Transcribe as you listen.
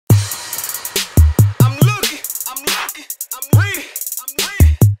That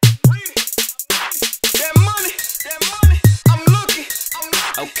money, I'm looking.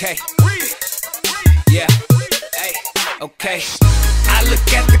 Okay. Yeah. Hey. Okay. I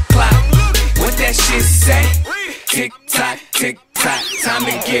look at the clock. What that shit say? Tick tock, time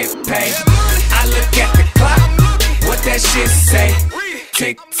to get paid. I look at the clock. What that shit say?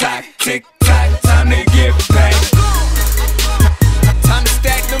 Tick tock, time to get paid. Time to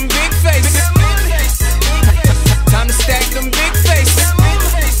stack them big faces. Time to stack them big faces.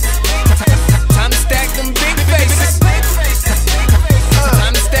 Time to stack them big faces.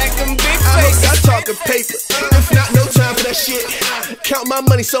 Time to stack them big faces. I talking paper, if not, no time for that shit. Count my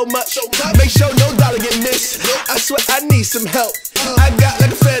money so much, make sure no dollar get missed. I swear I need some help. I got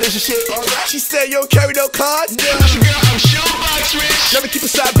like a fetish and shit. She said you don't carry no cards. Girl, I'm shoebox rich. Never keep a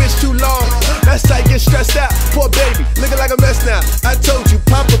side bitch too long. That's how you get stressed out. Poor baby, looking like a mess now. I told you,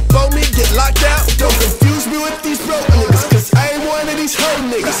 pop up on me, get locked out. Don't confuse me with these broke niggas, cause I ain't one of these hoe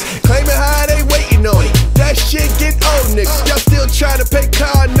niggas. Claiming how they waiting on it. That shit get old niggas. Y'all still trying to pay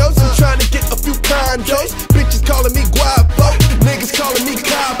car notes. I'm trying to get a few condos. Bitches calling me guapo. Niggas calling me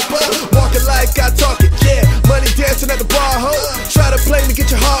copper. Walking like I talk it, yeah. Money dancing at the bar, ho. Try to play me,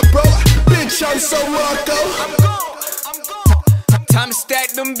 get your heart broke. Bitch, I'm so Marco. Time to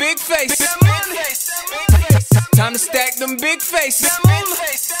stack them big faces. Time to stack them big faces.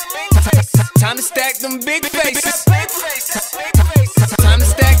 Time to stack them big faces. Time to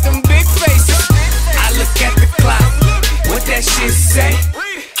stack them big faces. I look at the clock. What that shit say?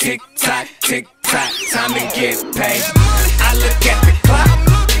 Tick tock, time to get paid. I look at the clock.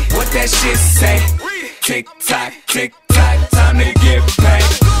 What that shit say? Tick tock, time to get paid.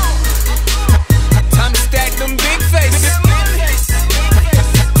 Time to stack them big faces.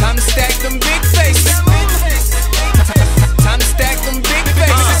 Time to stack them big faces. Time to stack them big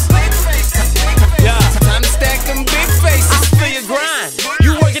faces. Yeah, time to stack them big faces. I feel your grind.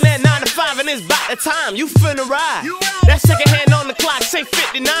 You working at 9 to 5 and it's about the time. You finna ride. That second hand on the clock say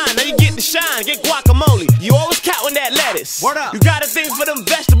 59. Now you get the shine, get guacamole. You always counting that lettuce. Word up. You got a thing for them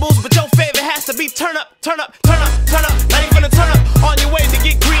vegetables, but your favorite has to be turn up. Now you finna turn up on your way to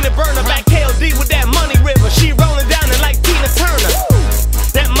get green and burner. Back KLD with that money river. She rolling down it like Tina Turner.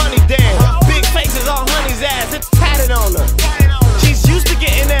 That money dance, big faces on honey's ass. It's tatted on her. She's used to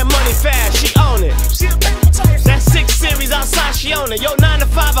getting that money fast. She own it. That 6 series outside, she own it. Yo, 9 to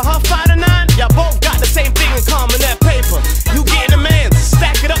 5 and her 5 to 9. Y'all both got the same thing in common. That paper. You getting the mans.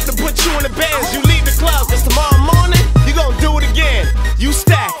 Stack it up to put you in the bands. You leave the club, cause tomorrow morning you gon' do it again. You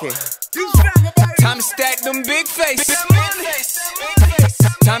stacking. Time to stack them big faces.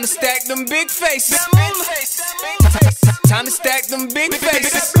 Time to stack them big faces. Time to stack them big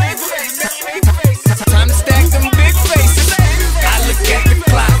faces.